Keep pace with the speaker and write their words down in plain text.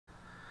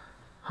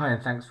Hi,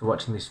 and thanks for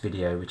watching this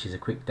video, which is a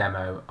quick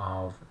demo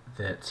of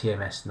the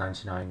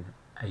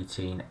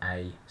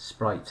TMS9918a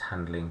sprite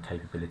handling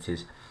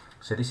capabilities.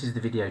 So this is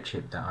the video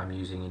chip that I'm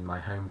using in my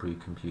homebrew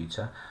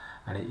computer,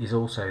 and it is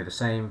also the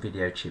same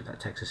video chip that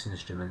Texas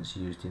Instruments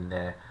used in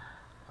their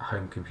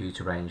home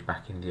computer range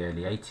back in the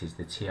early 80s,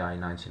 the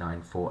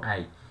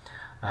TI-994A.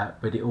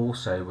 But it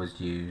also was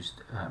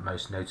used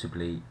most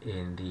notably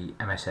in the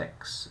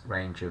MSX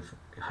range of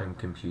home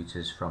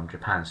computers from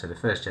Japan. So the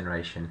first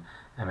generation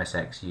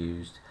MSX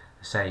used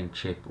the same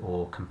chip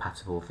or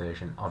compatible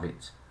version of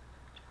it.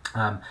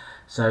 I've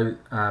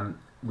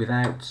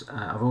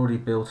already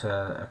built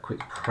a quick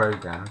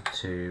program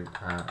to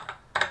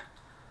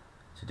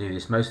do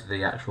this. Most of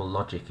the actual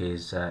logic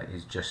is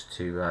just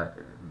to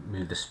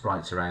move the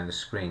sprites around the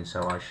screen.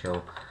 So I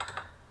shall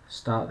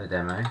start the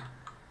demo.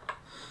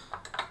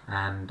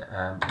 And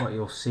what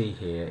you'll see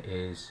here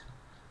is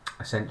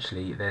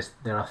essentially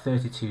there are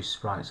 32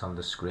 sprites on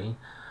the screen.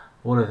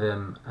 All of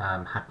them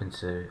happen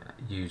to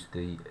use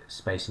the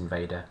Space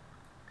Invader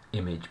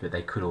image, but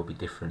they could all be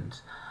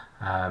different.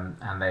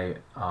 And they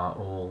are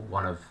all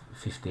one of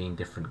 15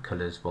 different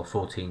colours, well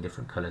 14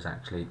 different colours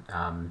actually,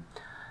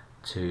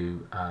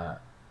 to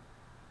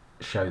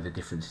show the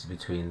differences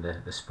between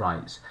the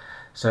sprites.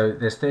 So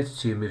there's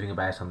 32 moving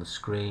about on the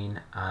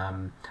screen.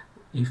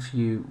 If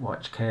you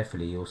watch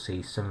carefully, you'll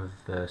see some of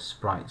the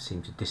sprites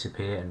seem to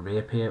disappear and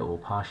reappear or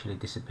partially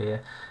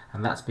disappear,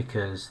 and that's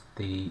because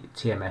the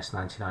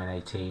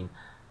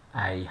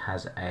TMS9918A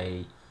has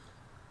a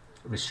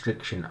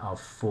restriction of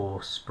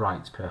 4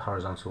 sprites per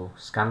horizontal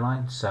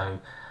scanline.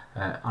 So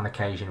on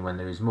occasion, when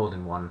there is more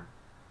than more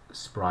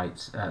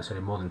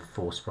than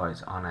 4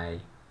 sprites on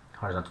a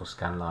horizontal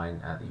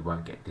scanline, you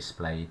won't get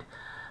displayed,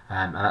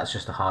 and that's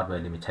just a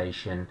hardware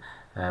limitation.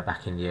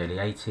 Back in the early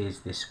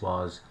 80s, this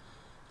was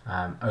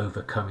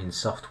overcome in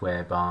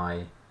software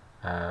by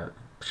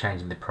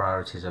changing the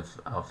priorities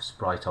of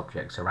sprite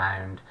objects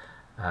around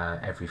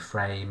every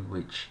frame,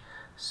 which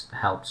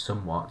helped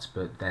somewhat,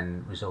 but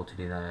then resulted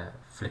in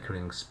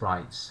flickering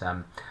sprites.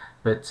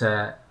 But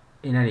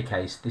in any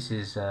case, this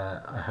is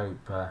I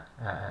hope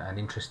an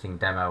interesting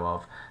demo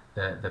of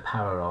the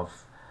power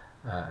of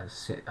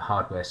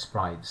hardware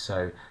sprites.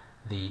 So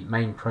the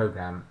main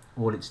program,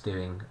 all it's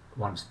doing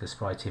once the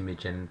sprite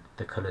image and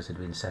the colours have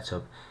been set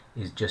up,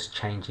 is just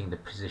changing the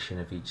position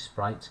of each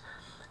sprite,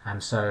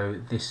 and so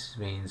this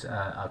means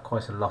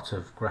quite a lot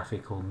of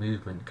graphical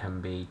movement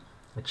can be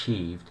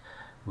achieved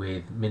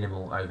with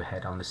minimal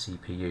overhead on the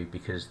CPU,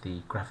 because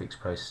the graphics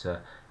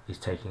processor is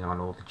taking on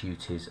all the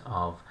duties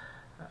of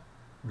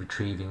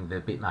retrieving the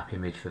bitmap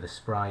image for the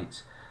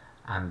sprite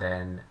and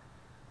then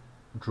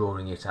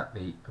drawing it at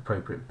the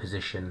appropriate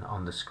position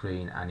on the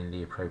screen and in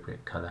the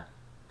appropriate colour.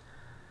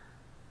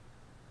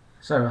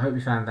 So I hope you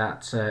found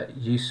that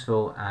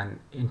useful and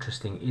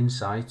interesting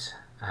insight,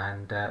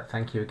 and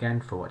thank you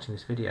again for watching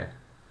this video.